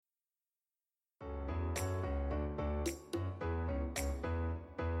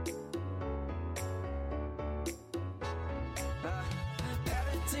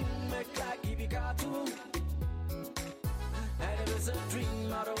everything make like if you got to. And if it's a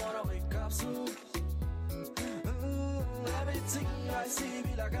dream, I don't wanna wake up soon. Everything I see,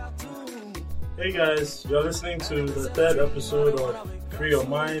 be like I do. Hey guys, you're listening to the third episode of Free Your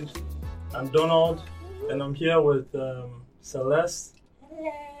Mind. I'm Donald, and I'm here with Celeste.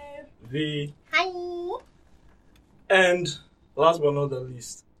 Hello. V. Hi. And last but not the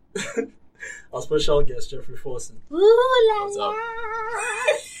least, our special guest, Jeffrey Forson. Ooh la What's la. up?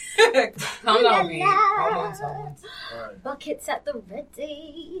 Calm down, V. Calm on. Alright. Buckets at the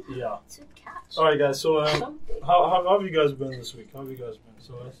ready Yeah. to catch. Alright guys, so something. how have you guys been this week? How have you guys been?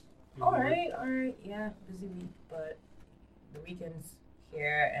 Celeste? Alright. Yeah, busy week, but the weekend's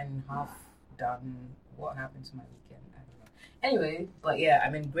here and half done. What happened to my weekend? I don't know. Anyway, but yeah,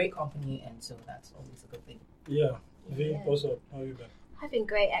 I'm in great company, and so that's always a good thing. Yeah. V, Yeah. what's up? How have you been? I've been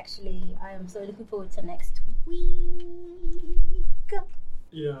great actually. I am so looking forward to next week.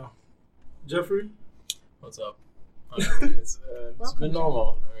 Yeah. Jeffrey? What's up? It's Welcome, been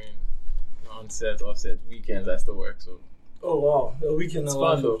normal. I mean, on set, off set, weekends I still work, so Oh wow, a week in the It's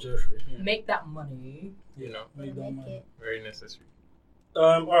life fun, though. of Jeffrey. Make that money. you know, Make that Make money. it. very necessary.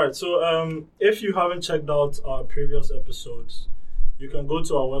 Alright, so if you haven't checked out our previous episodes, you can go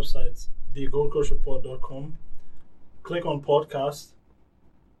to our website, thegoldcoastreport.com, click on podcast,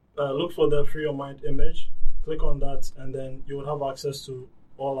 look for the Free Your Mind image, click on that, and then you will have access to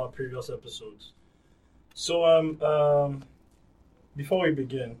all our previous episodes. So before we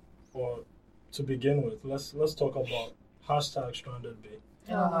begin, or to begin with, let's talk about hashtag Stranded Bay.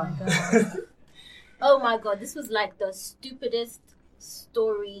 Oh my god. Oh my god, this was like the stupidest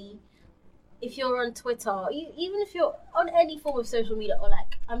story. If you're on Twitter, even if you're on any form of social media, or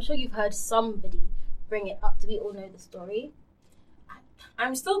like, I'm sure you've heard somebody bring it up. Do we all know the story?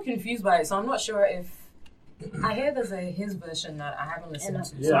 I'm still confused by it, so I'm not sure if I hear there's his version that I haven't listened to.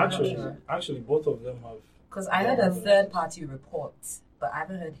 so Yeah, I'm not sure. actually, both of them have. Because I heard a third-party report, but I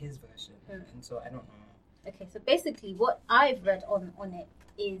haven't heard his version, and so I don't know. Okay, so basically what I've read on it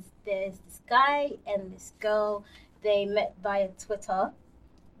is there's this guy and this girl. They met via Twitter,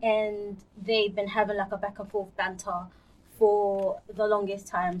 and they've been having like a back and forth banter for the longest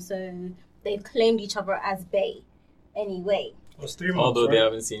time. So they've claimed each other as bae. Anyway, It was 3 months, Although right? they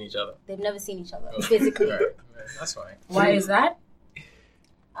haven't seen each other. they've never seen each other Okay. physically. Right. That's fine. Why is that?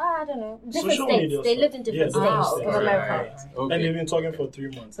 I don't know. Different Social states. media They stuff. lived in different Yeah, different states states. of Right, America. right. Okay. And they've been talking for 3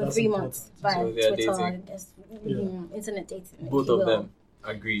 months. For That's 3 important. months via So they are Twitter, dating. I guess. Internet dating. if Both you of will. them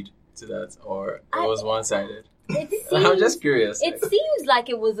agreed to that, or it I- was one-sided. It I'm seems, just curious. it seems like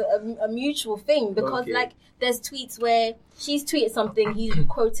it was a mutual thing because, Okay. like, there's tweets where she's tweeted something, he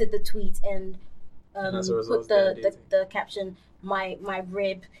quoted the tweet and And as a put result, they are dating. the caption, my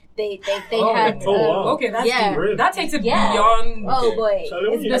rib. They Oh, had. oh, wow. Okay, that's yeah. Really? that takes it Yeah. beyond Oh Okay. boy, Charlie,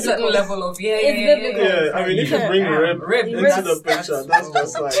 when it's you- a certain biblical. level of It's biblical. Yeah, I mean, if you bring Yeah. rib Rib, into that's- the picture, that's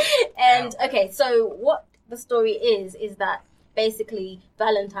just like... And okay, so what the story is that basically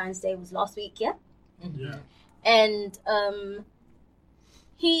Valentine's Day was last week, yeah. Yeah. And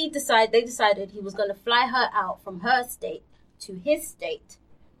they decided he was going to fly her out from her state to his state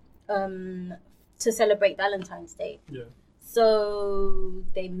to celebrate Valentine's Day. Yeah. So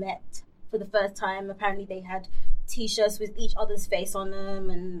they met for the first time. Apparently they had t-shirts with each other's face on them,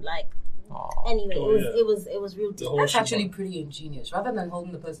 and like Aw. anyway, Oh, yeah. it was real deep. whole That's shebang. actually pretty ingenious. Rather than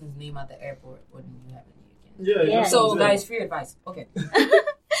holding the person's name at the airport when you have a weekend. Yeah, Yeah. So, yeah. guys, free advice. Okay.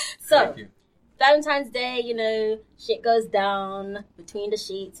 So Thank you. Valentine's Day, shit goes down between the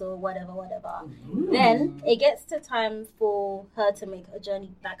sheets or whatever. Then it gets to time for her to make a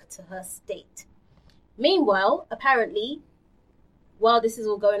journey back to her state. Meanwhile, apparently, while this is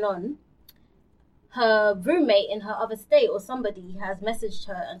all going on, her roommate in her other state or somebody has messaged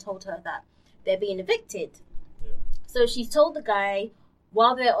her and told her that they're being evicted. Yeah. So she's told the guy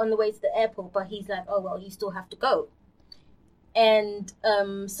while they're on the way to the airport, but he's like, oh, well, you still have to go. And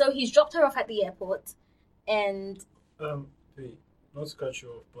so he's dropped her off at the airport, and Wait, not to cut you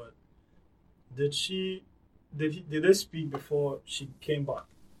off, but did they speak before she came back?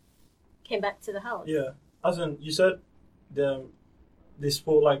 came back to the house. Yeah, as in you said, they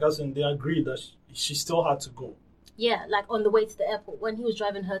spoke like as in they agreed that she still had to go. Yeah, like on the way to the airport when he was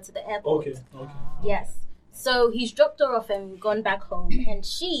driving her to the airport. Okay. Yes. So he's dropped her off and gone back home, and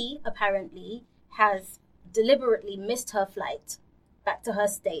she apparently has deliberately missed her flight back to her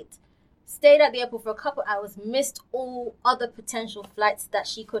state. Stayed at the airport for a couple hours, missed all other potential flights that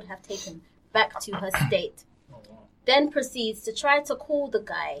she could have taken back to her state. Oh, wow. Then proceeds to try to call the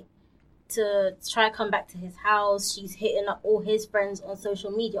guy to try to come back to his house. She's hitting up all his friends on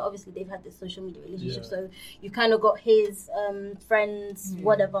social media. Obviously, they've had this social media relationship, so you kind of got his friends,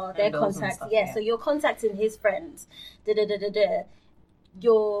 whatever, their contacts. Stuff, so you're contacting his friends.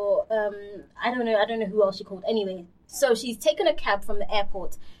 You're I don't know who else she called. Anyway, so she's taken a cab from the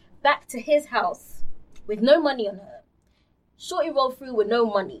airport back to his house with no money on her. Shorty rolled through with no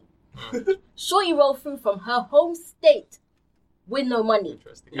money. Shorty rolled through from her home state with no money.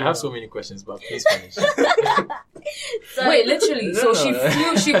 Interesting. I have so many questions, but please finish. So, Wait, literally. So she No.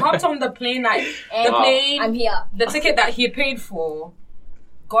 flew. She hopped on the plane. Like the Wow. plane, I'm here. the ticket that he paid for,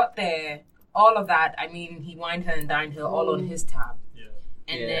 got there. All of that. I mean, he wined her and dined her all on his tab,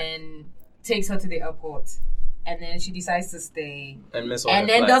 and then takes her to the airport, and then she decides to stay, And miss all and her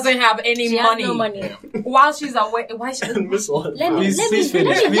then flights. doesn't have any She money has no money. while she's away. Why she? Miss all. Let me Please finish,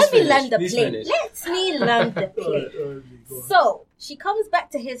 let please me finish, land the please plane. finish. Let me land the plane. So she comes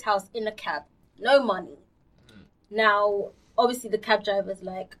back to his house in a cab, no money. Now, obviously, the cab driver's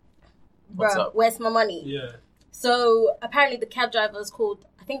like, What's "Bro, up?" where's my money?" Yeah. So apparently, the cab driver's called.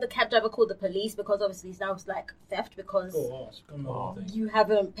 I think the cab driver called the police because obviously now it's like theft because Oh wow. She come out with you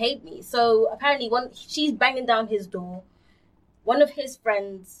haven't paid me. So apparently, she's banging down his door. One of his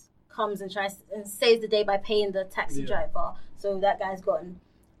friends comes and tries and saves the day by paying the taxi driver. So that guy's gone.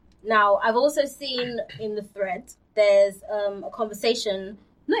 Now, I've also seen in the thread, there's a conversation,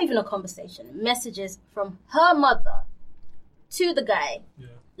 not even a conversation, messages from her mother to the guy. Yeah.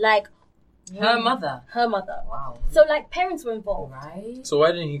 Like, Her mother. her mother. Wow. So, like, parents were involved. Right. So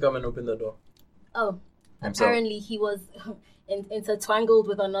why didn't he come and open the door? Oh, Himself. apparently he was intertwined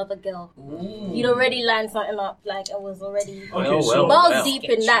with another girl. Ooh. He'd already lined something up, like, and was already Okay, so balls deep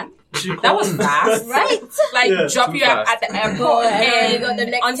in that. she That called- was fast, Right? Like Yeah, drop too you at fast. the airport And you and got the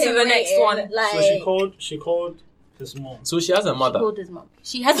next onto thing the next waiting, one. Like, So she called his mom. So she has a she mother. called his mom.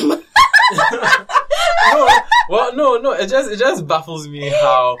 She has a mom. No, well, no. It just baffles me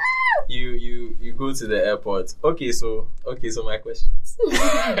how you go to the airport. Okay, so my questions.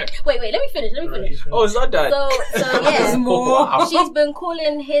 wait, let me finish. Oh, it's not that. So yeah. Wow. She's been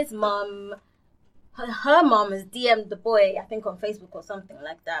calling his mom. Her mom has DM'd the boy, I think on Facebook or something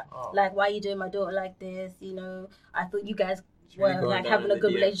like that. Oh. Like, why are you doing my daughter like this? You know, I thought you guys were really going like down having in a the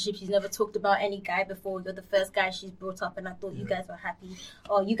good DM. relationship. She's never talked about any guy before. You're the first guy she's brought up, and I thought you guys were happy.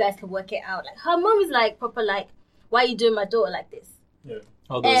 Or you guys can work it out. Like, her mom is like proper like, why are you doing my daughter like this?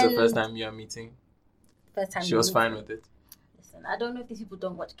 Although it's the And- first time you are meeting, First time she we was meet. fine with it. Listen, I don't know if these people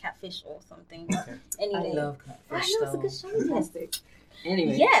don't watch Catfish or something. But I anyway, love I Catfish. know it's a good show. Yes.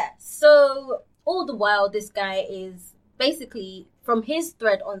 Anyway. Yeah. So all the while, this guy is basically from his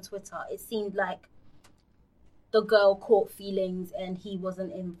thread on Twitter. It seemed like the girl caught feelings and he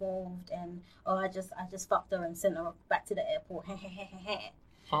wasn't involved, and I just fucked her and sent her back to the airport.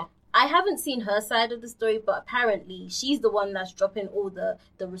 Huh? I haven't seen her side of the story, but apparently she's the one that's dropping all the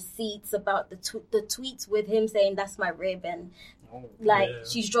receipts about the tweets with him saying that's my rib, and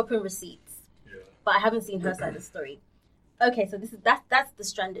she's dropping receipts. Yeah. But I haven't seen her side of the story. Okay, so that's the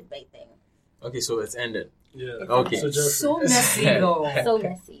stranded babe thing. Okay, so it's ended. Yeah. Okay. So Jeffrey. So messy though. So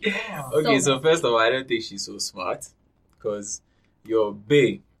messy. Okay, So so first of all, I don't think she's so smart because your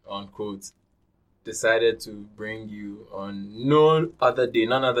bae, unquote, decided to bring you on none other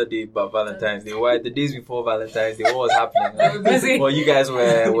day but Valentine's Day. Why? The days before Valentine's Day, what was happening? They were busy. Well, you guys They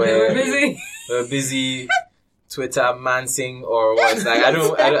were were busy. busy Twitter mansing or what? Like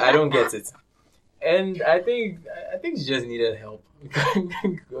I don't get it. And I think she just needed help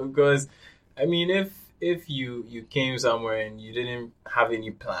because I mean if you came somewhere and you didn't have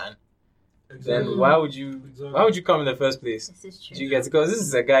any plan, then why would you come in the first place? this is true. Do you get it? Because this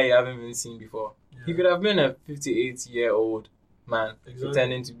is a guy you haven't even seen before. He could have been a 58-year-old man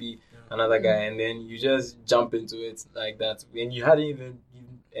pretending to be another guy, and then you just jump into it like that. And you hadn't even,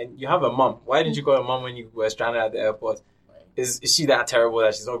 and you have a mom. Why didn't you call your mom when you were stranded at the airport? Is she that terrible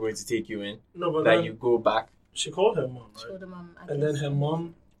that she's not going to take you in? No, but That then you go back? she called her mom, Show right? the mom, I And then guess. her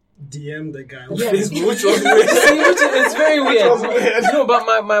mom DM'd the guy on Yeah. Facebook, which was See, weird. it's very weird. was weird. No, but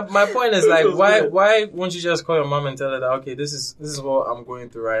my point is like, It was weird. why won't you just call your mom and tell her that, okay, this is what I'm going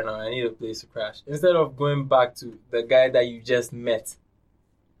through right now. I need a place to crash, instead of going back to the guy that you just met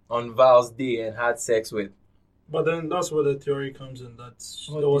on Val's day and had sex with. But then that's where the theory comes in that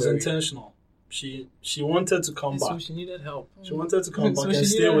What it was theory? intentional. She wanted to come And back. so she needed help. She wanted to come So back she and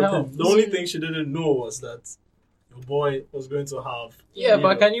stay needed with help. him. The only thing she didn't know was that your boy was going to have Yeah,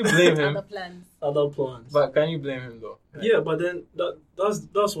 but can you blame Other him? plans. other plans. But can you blame him though? Yeah, but then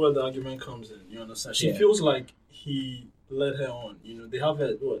that's where the argument comes in. You understand? She Yeah. feels like he led her on. You know, they have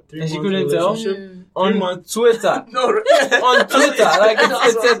a 3 And she month couldn't tell? relationship. On 3 months. Twitter. No, On Twitter. Like,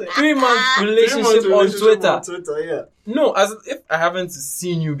 it's a 3-month relationship on Twitter. On Twitter, yeah. No, as if I haven't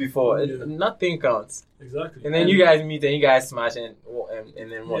seen you before. Yeah. Nothing counts. Exactly. And then you guys meet and you guys smash and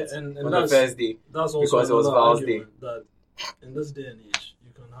then what? Yeah, and on the first day. That's also Because it was another Val's argument that in this day and age,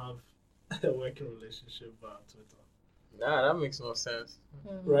 you can have a working relationship via Twitter. Nah, that makes no sense.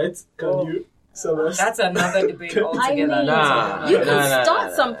 Right? Can Oh. you? Celeste? That's another debate altogether. I mean, Nah. you can Nah.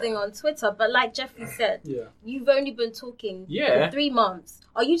 start something on Twitter, but like Jeffrey said, Yeah. you've only been talking Yeah. for 3 months.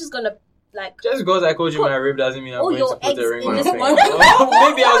 Are you just gonna like? Just because I called you my rib doesn't mean I'm all going to your put a eggs ring in on your this finger. one? Oh,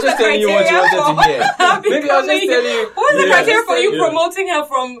 maybe I was just telling you what you wanted to hear. Maybe I was just telling you. What's the Yeah. criteria for you Yeah. promoting her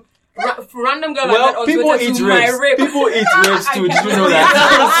from random girl like Well, that on people Twitter eat to my ribs. rib? People eat ribs too. Did you know I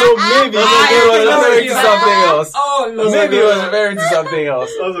that? So maybe I it was know referring you. to something else. Oh, Lord. Maybe it was referring to something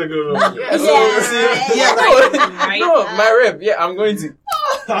else. That's a good one. Yeah, so, Yeah. see, Yeah, right. no, my rib. Yeah, I'm going to.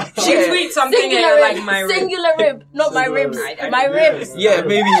 She Yeah. tweets something and Singular you're rib, like my rib. singular rib, not my Singular ribs, rib. my ribs. Yeah,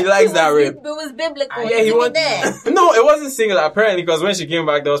 maybe he likes that rib. It was biblical. Yeah, he Leave it wants. there. No, it wasn't singular apparently because when she came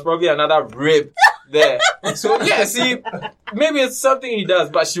back, there was probably another rib there. So yeah, see, maybe it's something he does,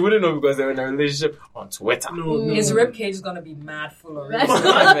 but she wouldn't know because they're in a relationship on Twitter. No, His rib cage is gonna be mad full of ribs.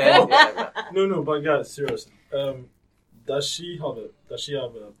 Yeah, man, yeah, man. No, but guys, seriously. Does she have a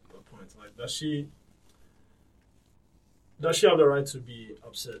point? Like, does she have the right to be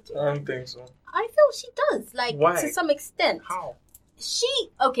upset? I don't think so. I feel she does, like Why? to some extent. How?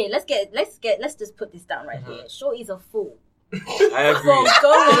 Let's just put this down right here. Shorty's a fool I for agree.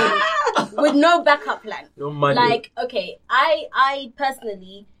 going with no backup plan. No money. Like, okay, I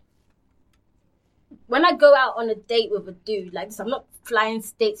personally, when I go out on a date with a dude, like this, I'm not flying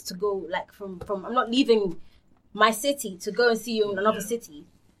states to go, like, from I'm not leaving my city to go and see you in another city.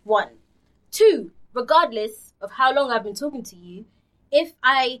 1. 2, regardless of how long I've been talking to you, if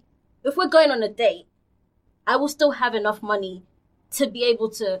we're going on a date, I will still have enough money to be able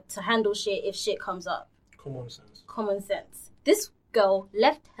to handle shit if shit comes up. Common sense. Common sense. This girl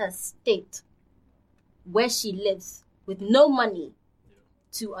left her state where she lives with no money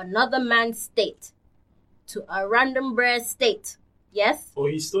to another man's state, to a random bread state. Yes? Oh,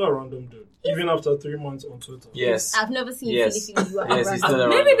 he's still a random dude. Even after 3 months on Twitter. Yes. I've never seen Yes. Philly you are Yes, a he's random. still a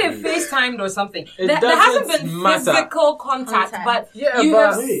Maybe random they dude. FaceTimed or something. It There hasn't doesn't been matter. physical contact, but Yeah, you but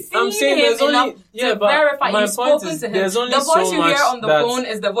have seen I'm saying him there's only enough to verify. my You've point spoken is to him. there's only The voice so you much hear on the that phone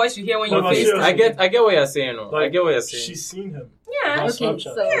is the voice you hear when you But FaceTime. seriously, I get what you're saying. No, I Like, get what you're saying. She's seen him. Yeah. on Okay, Snapchat.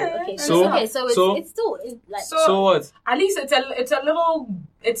 so okay, So- so it's still like So what? At least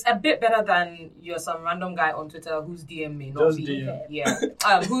it's a bit better than you're some random guy on Twitter who's DM me, not Just me. DM.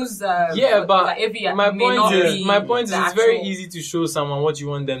 Yeah. Who's Yeah, but like, if he my may point not is, be it's the very actual- easy to show someone what you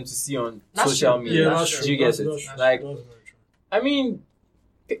want them to see on That's social true. media. Yeah, that's true. Do you get it? That's Like, that's very true. I mean,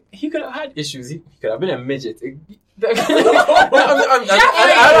 he could have had issues. He could have been a midget. I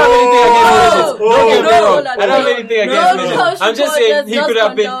don't have anything against midgets. No, I'm just Coach saying he does could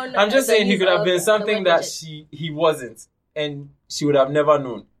have been. condone I'm just the saying he use could have of been the something word that midget. he wasn't, and she would have never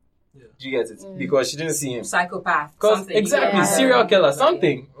known. Yeah. Do you get it? Because she didn't see him. psychopath. Because Something. exactly, Yeah. serial killer,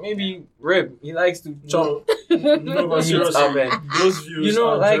 something. Maybe rib. He likes to chop. No, but meat seriously, up and- those views You know,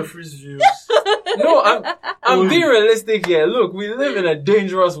 are like- Jeffrey's views. No, I'm being realistic here. Look, we live in a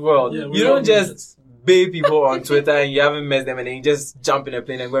dangerous world. Yeah, we You all don't need just babe people on Twitter and you haven't met them and then you just jump in a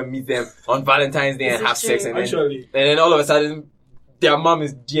plane and go and meet them on Valentine's Day and This have is sex true. Actually, and then all of a sudden their mom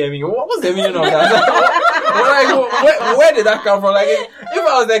is DMing. What's the meaning of that? Like, where did that come from? Like, if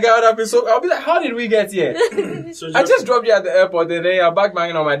I was the guy, I'd be so. I'll be like, how did we get here? so I just dropped you at the airport and then you're back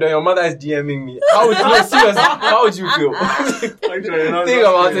banging on my door. Your mother is DMing me. How would you seriously? How would you feel? Actually, Think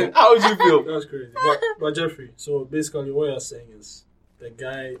about it. How would you feel? That's crazy. But Jeffrey, so basically what you're saying is the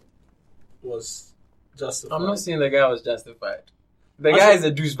guy was justified. I'm not saying the guy was justified. The guy is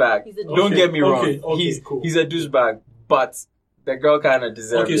a douchebag. He's a Don't douchebag. get me wrong. Okay, cool. He's a douchebag, but the girl kind of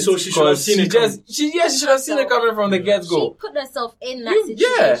deserves Okay, it. so she should have 'Cause seen it she should have seen it coming from the get She go. put herself in that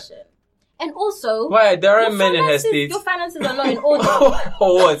Yeah. situation. And also, Why there are your men in her finances- state? Your finances are not in order.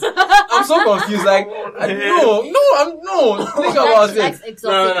 Or what? I'm so confused. Like, no. Think about That's it.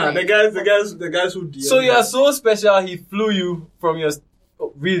 exhausting, No. right? The guys who DM So you are so special. He flew you from your.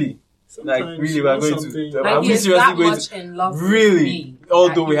 Really? Like, Sometimes really, you we're want going something- to. Like, Are we he's seriously that going much to? in love with Really? me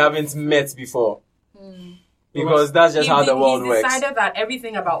Although that we he- haven't met before. Because that's just how the world he's works. decided that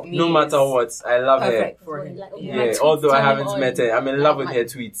everything about me No is matter what, I love her. perfect for him. Like, Yeah, Tweets although I turning haven't on. met her, I'm in love with Like, her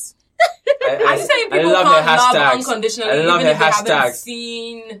tweets. I'm saying I people love can't her love hashtags. unconditionally I love even her if they haven't hashtags.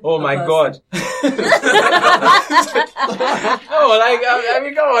 seen Oh the my person. god. No, like I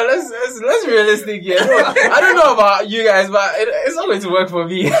mean, come on, let's be realistic here. No, I don't know about you guys, but it's not going to work for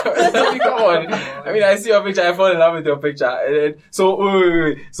me. I mean, come on. I mean, I see your picture, I fall in love with your picture, and then, so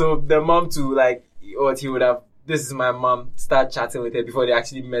wait. So the mom to like, what he would have. This is my mom. Start chatting with her before they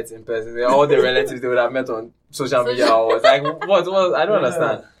actually met in person. All the relatives they would have met on social media. Or like what? I don't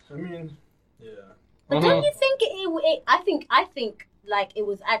understand. I mean, yeah. But don't you think I think like it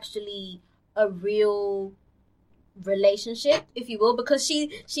was actually a real relationship, if you will, because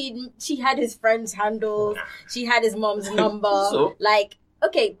she had his friend's handle, she had his mom's number. So? Like,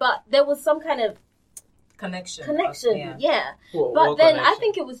 okay, but there was some kind of Connection. yeah. But then I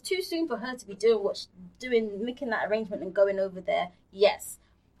think it was too soon for her to be making that arrangement and going over there. Yes,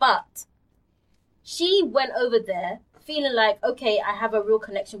 but she went over there feeling like, okay, I have a real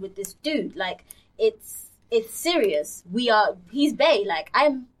connection with this dude. Like, it's serious. He's bae. Like,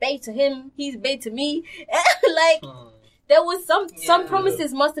 I'm bae to him. He's bae to me. Like, there was some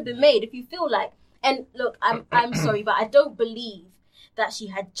promises must have been made. If you feel like, and look, I'm sorry, but I don't believe that she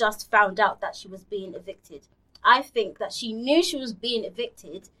had just found out that she was being evicted. I think that she knew she was being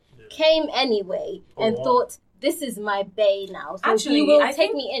evicted, came anyway, and thought, this is my bae now. So Actually, he will I take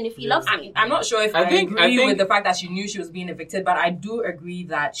think- me in if he loves me. I'm not sure if I I think agree with the fact that she knew she was being evicted, but I do agree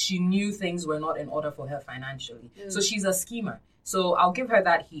that she knew things were not in order for her financially. So she's a schemer. So I'll give her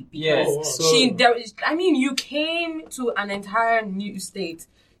that heat because you came to an entire new state,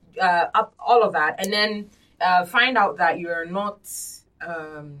 up all of that, and then find out that you're not.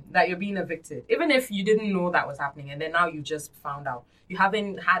 That you're being evicted, even if you didn't know that was happening, and then now you just found out. You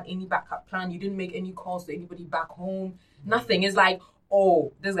haven't had any backup plan. You didn't make any calls to anybody back home. Nothing. It's like,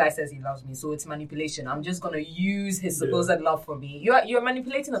 oh, this guy says he loves me, so it's manipulation. I'm just gonna use his supposed love for me. You're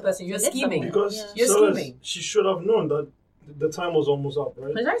manipulating a person. You're scheming. Because You're Celeste, scheming. she should have known that the time was almost up,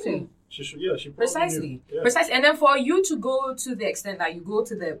 right? Precisely. She should. Yeah, she probably Precisely. knew. Yeah. Precisely. And then for you to go to the extent that you go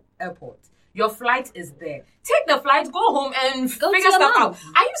to the airport, your flight is there. Take the flight, go home, and Go figure to your stuff mom. out.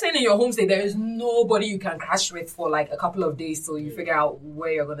 Are you saying in your home state there is nobody you can crash with for like a couple of days till you figure out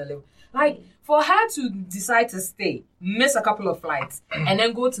where you're gonna live? Like, for her to decide to stay, miss a couple of flights, and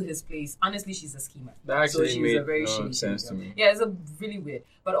then go to his place, honestly, she's a schemer. That actually she's made a very no shitty sense schemer. to me. Yeah, it's a really weird.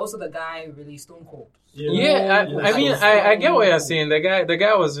 But also the guy really stone cold. Yeah, No, I mean, yes. I get what you're saying. The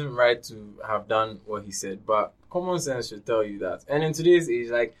guy wasn't right to have done what he said, but common sense should tell you that. And in today's age,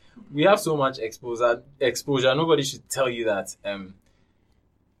 like, we have so much exposure. Nobody should tell you that.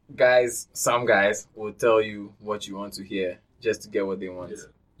 Some guys will tell you what you want to hear just to get what they want. Yeah.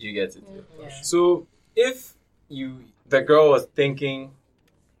 You get it. Yeah. So if the girl was thinking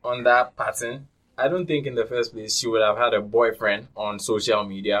on that pattern, I don't think in the first place she would have had a boyfriend on social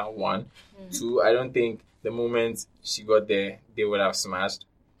media, 1. 2, I don't think the moment she got there, they would have smashed.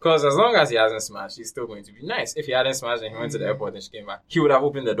 Because as long as he hasn't smashed, he's still going to be nice. If he hadn't smashed and he went to the airport and she came back, he would have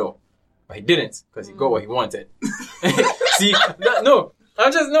opened the door. But he didn't, because he got what he wanted. See, I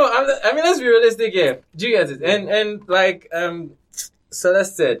mean, let's be realistic here. Do you get it? And like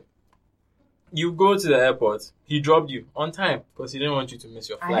Celeste said, you go to the airport, he dropped you on time because he didn't want you to miss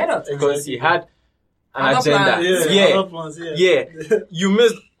your flight. Ahead of time. Because he had an Other agenda. plans. Other plans, Yeah. You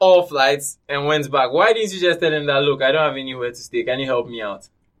missed all flights and went back. Why didn't you just tell him that, look, I don't have anywhere to stay. Can you help me out?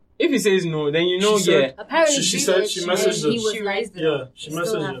 If he says no, then you know, She said- Apparently, She he said did, she and messaged he him. was She like, raised it. Yeah, she "You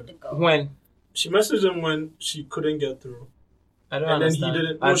still messaged have him. to go." when? She messaged him when she couldn't get through. I don't And then understand. he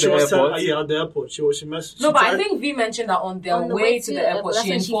didn't. At No, she the was airport? at the airport. She messaged. No, she but I tried- think V mentioned that on their On the way to the airport, that's she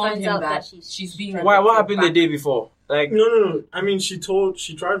when she informed finds him out that that she's being Why? What evicted happened the back. day before? Like, No. I mean, she tried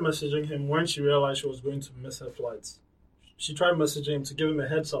messaging him when she realized she was going to miss her flights. She tried messaging him to give him a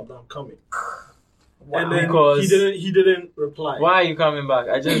heads up that I'm coming. And then Because- he didn't reply. why are you coming back?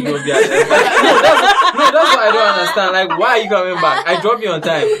 I just drove you at the airport. That's what I don't understand. Like, why are you coming back? I dropped you on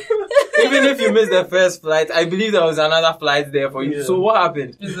time. Even if you missed the first flight, I believe there was another flight there for you. Yeah. So what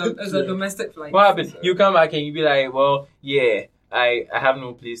happened? It's a domestic flight. What happened? You come back and you be like, well, yeah, I have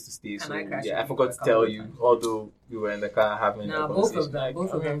no place to stay. Can So I crash yeah, with I forgot you to for a tell couple you, of times? although we were in the car having Nah, a both conversation. of them. Like, Both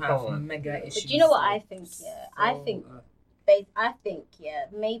of I mean, them come have on. mega issues. But you know what I think? Yeah, I So, think,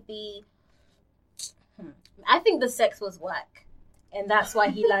 maybe. I think the sex was whack, and that's why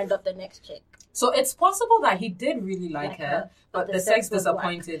he lined up the next chick. So it's possible that he did really like her, but the sex was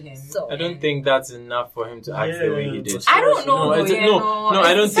disappointed whack. him. So I don't think that's enough for him to act the way he did. I don't know. No, though, it's- yeah, no,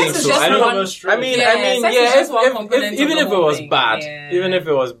 I don't Sex think is so. just I don't- one- I mean, sex is just one component even of the if it whole was thing. bad, Yeah. even if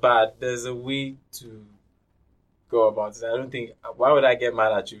it was bad, there's a way to go about it. I don't think. Why would I get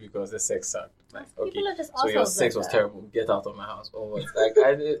mad at you because the sex sucked? Like, People okay, are just so your assholes sex like was that. terrible. Get out of my house. Or what? Like,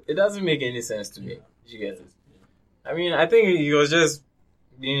 it doesn't make any sense to me. You get it? I mean, I think he was just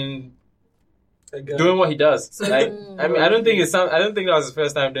being doing what he does. So- Like, I mean, I don't think that was his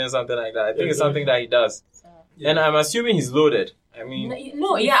first time doing something like that. I think it's something that he does, and I'm assuming he's loaded. I mean,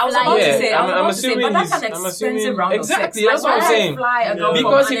 No, yeah, I was about to say. I'm assuming but that's an I'm expensive assuming round exactly. of That's sex. what I'm Like, saying. fly a girl Yeah.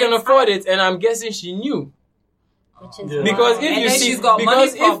 Because from he can London- afford it, and I'm guessing she knew. Which is Yeah. Because why- if And you then see, she's got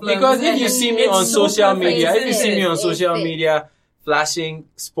money problems, because if and you then see me it's on super social media, if you see me on fixed. social It's media flashing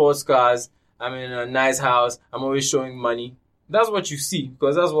sports cars, I'm in a nice house, I'm always showing money. That's what you see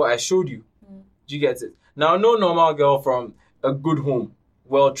because that's what I showed you. Do you get it? Now, no normal girl from a good home,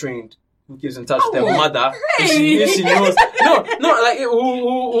 well trained, who keeps in touch with her mother, if she knows. No, like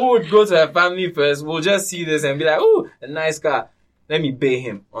who would go to her family first? Will just see this and be like, "Oh, a nice car. Let me bay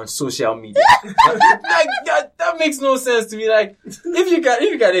him on social media." Like that makes no sense to me. Like if you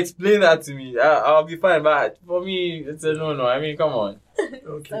can explain that to me, I'll be fine. But for me, it's a no. I mean, come on.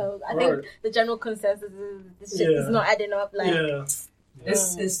 Okay. So I All think right. the general consensus is this shit is Yeah. not adding up. Like, Yeah.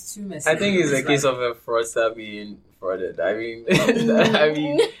 This is too messy. I think it's a case of a fraudster being frauded. I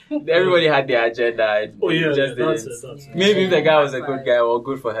mean, everybody had their agenda. And Oh yeah, just that's didn't. it. That's it. Maybe if the guy was a That's good right. guy or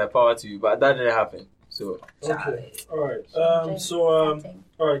good for her, power to you. But that didn't happen. So Okay. All right. Something.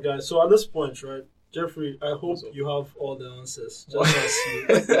 All right, guys. So at this point, right, Jeffrey, I hope you have all the answers,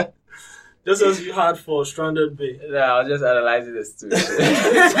 just as you had for Stranded Bay. no, I was just analyzing this too.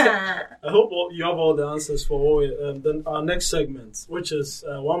 I hope you have all the answers for what then our next segment, which is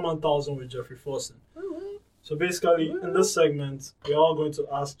 1,000 with Jeffrey Forson. So basically, in this segment, we're all going to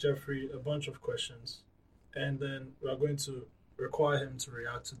ask Jeffrey a bunch of questions, and then we're going to require him to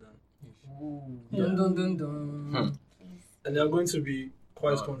react to them. Dun, dun, dun, dun. And they're going to be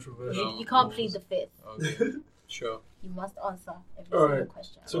quite Oh. controversial. You can't plead the fifth. Okay. Sure. You must answer every All single right.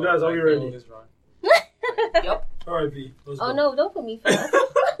 question. So guys, are you ready? This round. Yep. All right, V. Let's Oh go. no, don't put me first.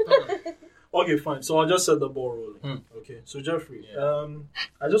 Okay, fine. So I'll just set the ball rolling. Okay. So Jeffrey, Yeah.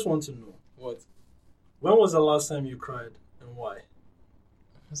 I just want to know, What? when was the last time you cried and why?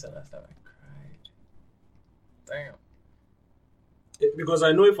 When's the last time I cried? Damn. Because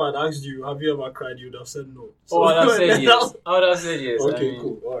I know if I'd asked you, have you ever cried, you'd have said no. Oh, I would have said yes. I would have said yes. Okay, I mean,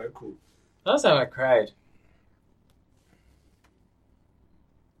 cool. All right, cool. Last time I cried.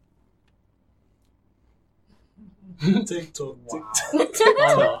 TikTok.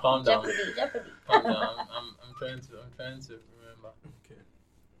 Wow. Calm down. Jeopardy. Calm down. I'm trying to remember. Okay.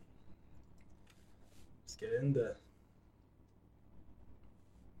 Let's get in there.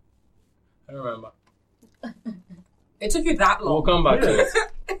 I don't remember. It took you that We'll long. come back to Yeah.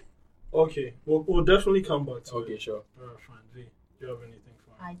 it. Okay, we'll definitely come back to Okay, it. sure. All right, fine. V, do you have anything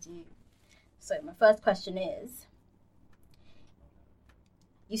for me? I do. So my first question is: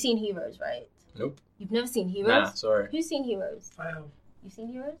 you've seen Heroes, right? Nope. You've never seen Heroes? Nah, sorry. Who's seen Heroes? I have. You've seen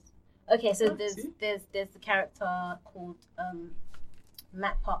Heroes? Okay, so there's see. there's the character called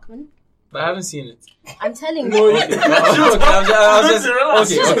Matt Parkman. But I haven't seen it. I'm telling No, you. you- Okay, I was just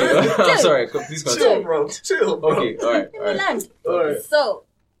Relax. okay. I'm sorry. Please continue. Chill, bro. Chill, bro. Okay, all right. Let me land. All right. So,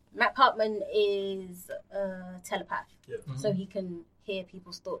 Matt Parkman is a telepath. Yeah. So he can hear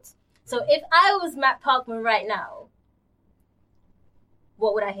people's thoughts. So if I was Matt Parkman right now,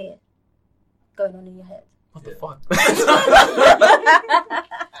 what would I hear going on in your head? What the fuck?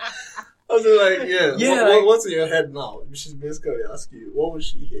 I was like, yeah. Yeah, What, like- what's in your head now? She's basically asking you, what would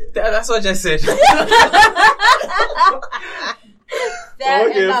she hear? That's what I just said. Fair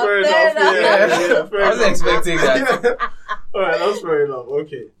Okay, enough, fair fair enough. Yeah, fair I was enough. expecting that. All right, that's fair enough.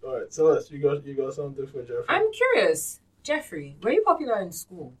 Okay, all right. So you got something for Jeffrey? I'm curious, Jeffrey. Were you popular in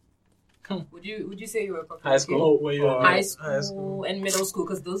school? Would you say you were popular? High school? Oh, wait, yeah. High High school, school. and middle school,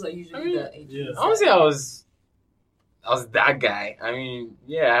 because those are usually the ages. Yeah. I won't say I was that guy. I mean,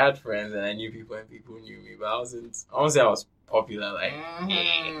 yeah, I had friends and I knew people and people knew me, but I won't say I was popular. Like,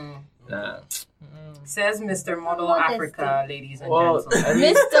 Mhm. nah. Says Mr. Model Modesty. Africa, ladies and Well, gentlemen. I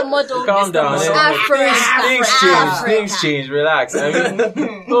mean, Mr. Model. calm Mr. down. Model. Things change. Africa. Things change. Relax. I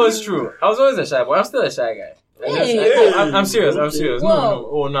mean, no, it's true. I was always a shy boy. I'm still a shy guy. Hey. I'm serious. I'm serious. No, Whoa. no.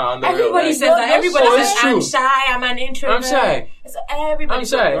 Oh, no. I'm the real. Everybody Like, says that. Everybody Oh, says it's I'm true. shy. I'm an introvert. I'm shy. So everybody. I'm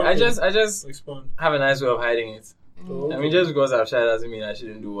shy. Okay. I just Expand. have a nice way of hiding it. Oh, I mean, just because I'm shy doesn't mean I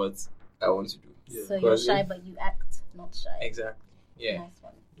shouldn't do what I want to do. Yeah. So you're Because shy, if- but you act not shy. Exactly. Yeah. Nice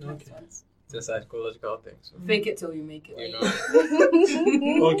one. Nice Okay. one. It's a psychological thing. So, Fake it till you make it. you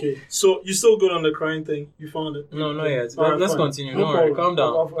know. Okay, so you still good on the crying thing? You found it? No, not yet. All right, Let's fine. continue. No Don't worry. problem. Calm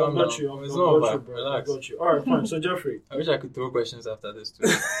down. I've Calm got down. you. It's I've not got over. you, bro. Relax. I got you. All right, fine. So Jeffrey, I wish I could throw questions after this too.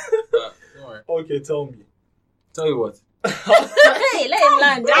 But don't worry. okay, tell me. Tell you what. Hey, let him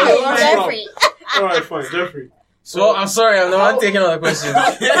land. Oh, Jeffrey. All right, fine, Jeffrey. So I'm sorry, I'm the one taking all the questions.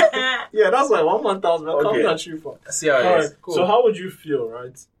 Yeah, that's like 1,000. Okay. Coming at you for. See how All it right. is. Cool. So how would you feel,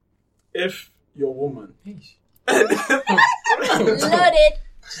 right, if your woman? Loaded.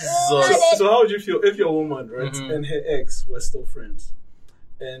 So how would you feel if your woman, right, Mhm. and her ex were still friends,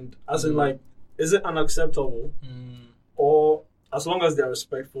 and as in like, is it unacceptable, or as long as they're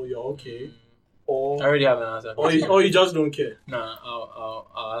respectful, you're okay, I or already have an answer. or you just don't care? No,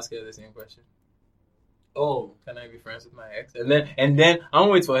 I'll ask her the same question. Oh, Can I be friends with my ex? And then I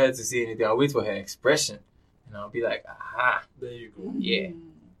won't wait for her to say anything. I'll wait for her expression, and I'll be like, aha, there you go. yeah.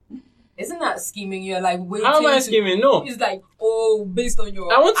 Isn't that scheming? You're like waiting. How am I scheming? No, It's like, oh, based on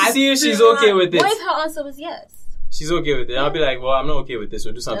your. I want to see if she's feel okay like- with What if it. her answer was yes? She's okay with it. I'll be like, well, I'm not okay with this.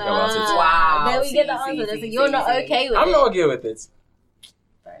 So do something about it. Wow. There we get the See, answer. They see, say you're see, not see. okay with I'm it. not okay with it.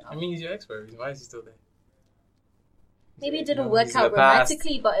 Fair enough. I mean, he's your ex for a reason. Why is he still there? Maybe it You didn't know, work he's out the past.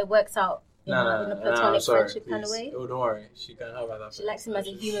 romantically, but it works out in a platonic sorry, friendship kind of please. way. Oh, don't worry. She can have other friends. She likes him as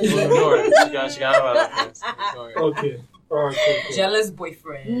a human Don't being. worry. She can have other friends. Don't worry. Okay. All right. Cool. Jealous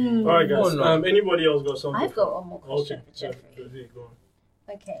boyfriend. Mm. All right, guys. Oh, no. Anybody else got something? I've got one more question Okay. for Jeffrey. Jeffrey, go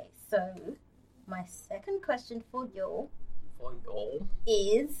on. Okay, so my second question for you For y'all.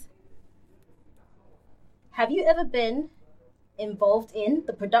 is: have you ever been involved in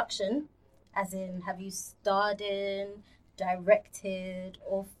the production? As in, have you starred in, directed,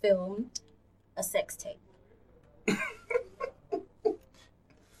 or filmed a sex tape?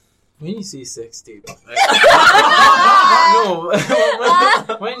 When you say sex tape, like, no,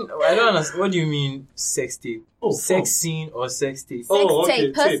 when I don't understand. What do you mean sex tape? Oh, Sex scene or sex tape? Oh, Sex okay,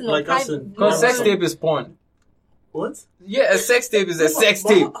 tape, tape, personal, like us private. in- Because sex No. tape is porn. What? Yeah, a sex tape is a sex But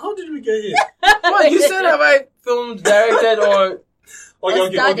tape. How did we get here? What you said? Have I filmed, directed, or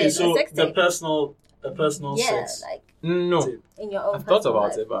Okay. started So a sex the tape. personal Yeah, sex. like no? Tape. in your own. I've thought personal about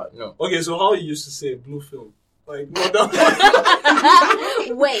life. it, but no. Okay, so how you used to say blue film? Like, no, no.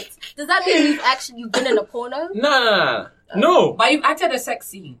 Wait, does that mean you've been in a porno? No. But you've acted a sex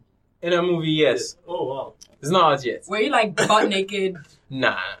scene. In a movie, yes. Oh, wow. It's not out yet. Were you like butt naked?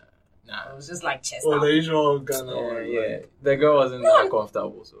 Nah. It was just like chest Oh, out. the usual Ghana one. Yeah. The girl wasn't that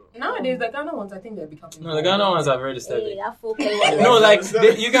comfortable, so. Nowadays, the Ghana ones, I think they're becoming. No, the Ghana ones are very Hey, disturbing. that full play one. No, like Is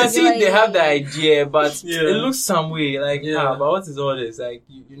that- you can see they have the idea, but Yeah. it looks some way. Like, Yeah. but what is all this? Like,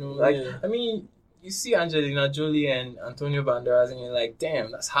 you know, like Yeah. I mean, you see Angelina Jolie and Antonio Banderas, and you're like,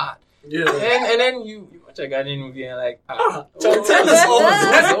 damn, that's hot. Yeah. And then you watch a Ghanaian movie and like, Turn this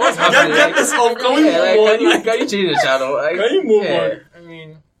off. what's happening? Get this off. Can we Yeah, like, move can you on? can you change the channel? Like, Can you move yeah, on? I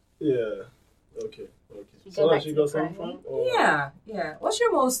mean, Yeah. Okay. We So go has back she to got the something crime. from? Or- Yeah. What's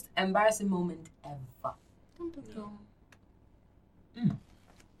your most embarrassing moment ever?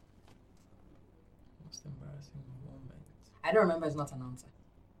 most embarrassing moment. I don't remember. It's not an answer.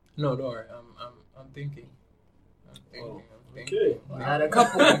 No, don't worry. I'm thinking. Oh, I'm thinking. okay. I had a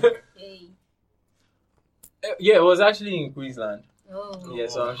couple. Hey. Yeah, it was actually in Queensland. Oh. Yeah,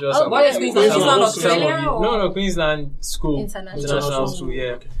 so I'm sure. Oh, some what is some- Queensland? some- Queensland, some of Australia, you- or- No, Queensland school. International school. Yeah.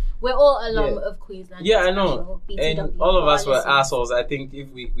 Okay. We're all alum Yeah. of Queensland. Yeah, I International, know. BTW, And all of us were listeners. assholes. I think if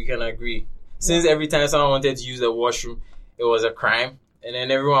we can agree. Since every time someone wanted to use the washroom, it was a crime. And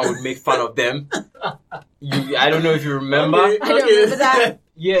then everyone would make fun of them. I don't know if you remember. Okay, I don't remember that.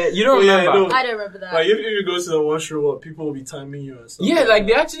 Yeah, you don't Oh, yeah, remember. I know. I don't remember that. Like, if you go to the washroom, what, people will be timing you and stuff. Yeah, like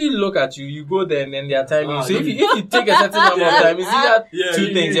they actually look at you. You go there and then they are timing you. So if you take a certain number of Yeah. time, it's either Yeah, two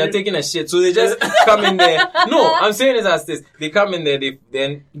you- things. you- You're taking a shit. So they just come in there. No, I'm saying it as this. They come in there.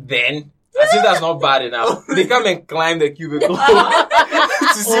 Then as if that's not bad enough. They come and climb the cubicle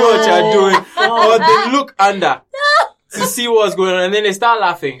to see what you're doing, or they look under to see what's going on, and then they start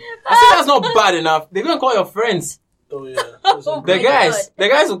laughing. I said that's not bad enough. They're gonna call your friends. Oh, yeah. Oh, The my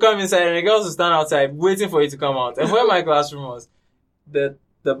guys will come inside and the girls will stand outside waiting for you to come out. And where my classroom was, the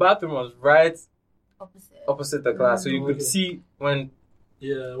bathroom was right opposite the class, so you could Okay. see when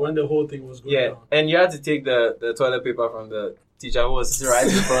When the whole thing was going down. and you had to take the toilet paper from the teacher who was sitting right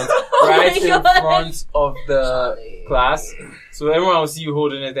in front, Oh right my in God. front of the class. So everyone will see you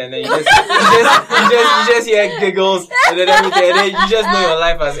holding it, and then you just hear giggles and then everything, and then you just know your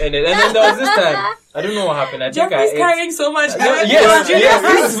life has ended. And then there was this time, I don't know what happened. I think Jeffrey's I ate. carrying so much. Yes,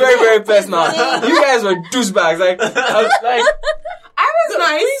 this is very, very personal. You guys were douchebags. Like, I was like, I was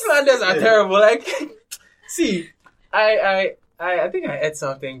nice. Queenslanders are terrible. Like, see, I think I ate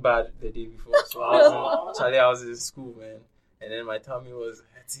something bad the day before. So I was in school, man, and then my tummy was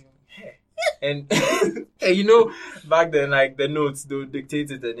hurting. And you know, back then, like the notes, they'll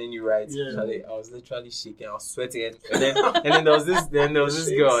dictate it and then you write. Yeah. Charlie, I was literally shaking. I was sweating, and then there was this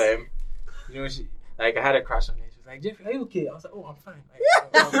girl, you know, she, like I had a crush on her. She was like, Jeffrey, are you okay? I was like, oh, I'm fine. Like,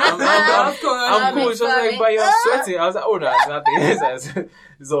 I'm cool. She was like, but you're sweating. I was like, oh, no, it's nothing.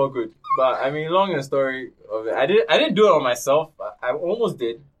 It's all good. But I mean, long and story of it, I didn't do it on myself. I almost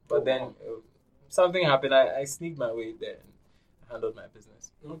did, but then something happened. I sneaked my way there and handled my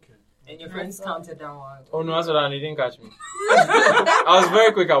business. Okay. And your friends counted down while. Oh no, that's what they didn't catch me. I was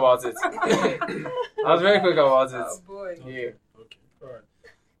very quick about it. Oh boy. Yeah. Okay.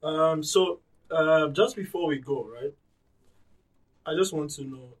 All right. So, just before we go, right? I just want to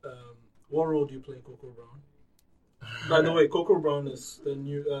know, what role do you play in Coco Brown? By the way, Coco Brown is the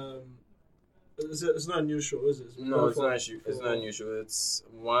new. It's not a new show, is it? No, it's not a show. It's not a new show. It's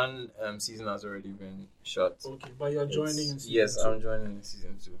one season has already been shot. Okay, but you're joining in season Yes, 2. I'm joining in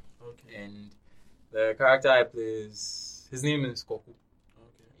season 2. Okay. And the character I play is his name is Koku. Okay.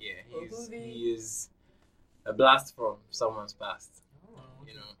 Yeah, he is a blast from someone's past.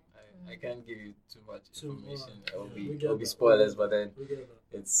 You know, I can't give you too much information. It'll be spoilers, but then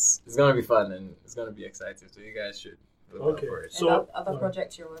it's gonna be fun and it's gonna be exciting. So you guys should look out for it. So other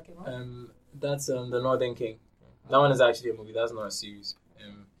projects you're working on? That's the Northern King. That one is actually a movie. That's not a series.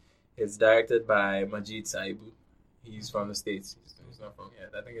 It's directed by Majid Saibu. He's from the States. He's not from here.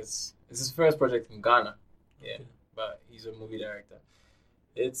 I think it's his first project in Ghana. Yeah, Okay. but he's a movie director.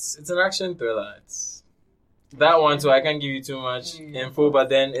 It's an action thriller. It's that one too. I can't give you too much info, but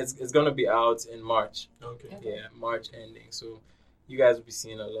then it's gonna be out in March. Okay. Yeah, March ending. So you guys will be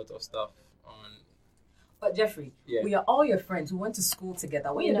seeing a lot of stuff on. But Jeffrey, Yeah. we are all your friends who went to school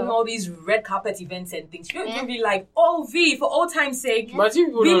together. When You you're doing know. all these red carpet events and things, you don't be like, oh, V, for old time's sake, But you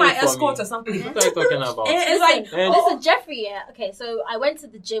people be don't my look for escort me. or something. What are you talking about? It's like, And- Listen, Jeffrey, yeah. Okay, so I went to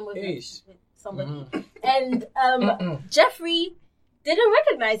the gym with Ish. somebody. Mhm. And Jeffrey didn't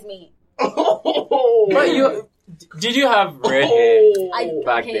recognize me. But did you have red hair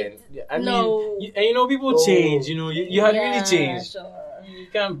back okay, then? I mean, no. and you know, people change. You know, you had really Yeah, changed. Sure. You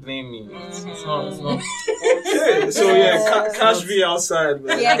can't blame me. It's not. Okay. So yeah, cash me outside,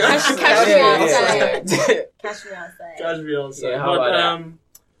 man. Yeah, cash me outside. Yeah. Catch me outside. Cash me outside. Yeah, how but about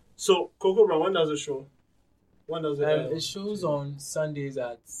so Coco Brown, when does it show? When does it? It shows on Sundays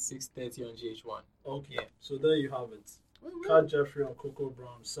at 6:30 on GH1. Okay. Yeah. So there you have it. Woo-woo. Cat Jeffrey on Coco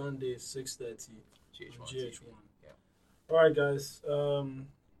Brown, Sunday 6:30. GH1. GH1. Yeah. All right, guys.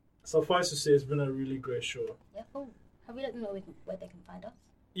 Suffice to say, it's been a really great show. Yeah, cool. Have we let them know where they can find us?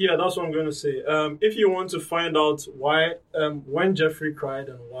 Yeah, that's what I'm going to say. If you want to find out why, when Jeffrey cried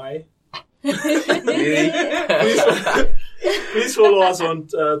and why, please follow us on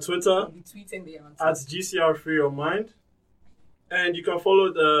Twitter tweeting the answer. at GCR Free Your Mind. And you can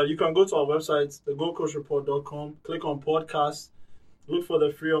you can go to our website, thegoldcoachreport.com, click on podcast, look for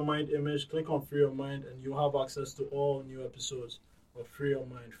the Free Your Mind image, click on Free Your Mind, and you'll have access to all new episodes of Free Your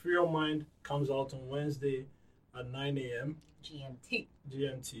Mind. Free Your Mind comes out on Wednesday at 9 a.m. GMT.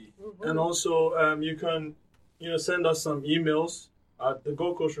 And also, you can, send us some emails at the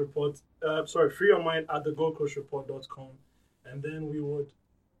Gold Coast Report. Free Your Mind at thegoldcoachreport.com, and then we would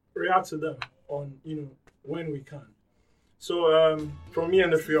react to them on, when we can. So, from me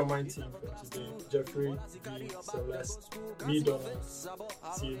and the Free Your Mind team for today, Jeffrey, B, Celeste, me, Donna.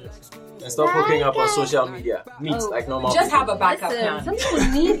 See you next time. And stop hooking up on social media. Meet like normal. Just people. have a backup Listen, plan. some people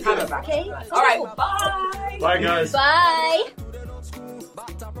need Have a this, backup okay? plan. Some All right, people- bye. Bye, guys. Bye.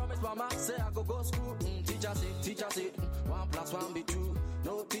 But I promise mama say I go school. Teacher say 1 + 1 be 2.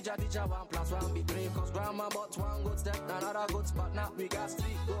 No teacher 1 + 1 be 3. Cause grandma bought 1 good step, another good spot. Now we got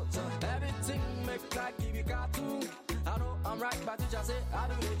 3 goats. Everything make like TV cartoon. I know I'm right, but teacher say I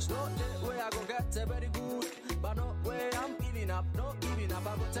do it. No day where I go get very good. But no way I'm giving up, no giving up.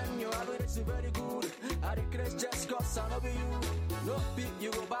 I go 10 you I do this very good. I decrease just cause I love you. No be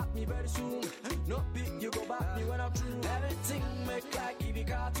you go back me very soon. No be you go back me when I'm through. Everything make like TV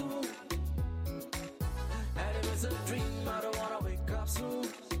cartoon. And if it's a dream, I don't wanna wake up soon.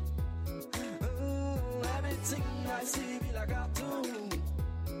 Everything I see be like a cartoon.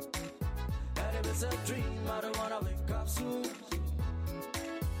 And if it's a dream, I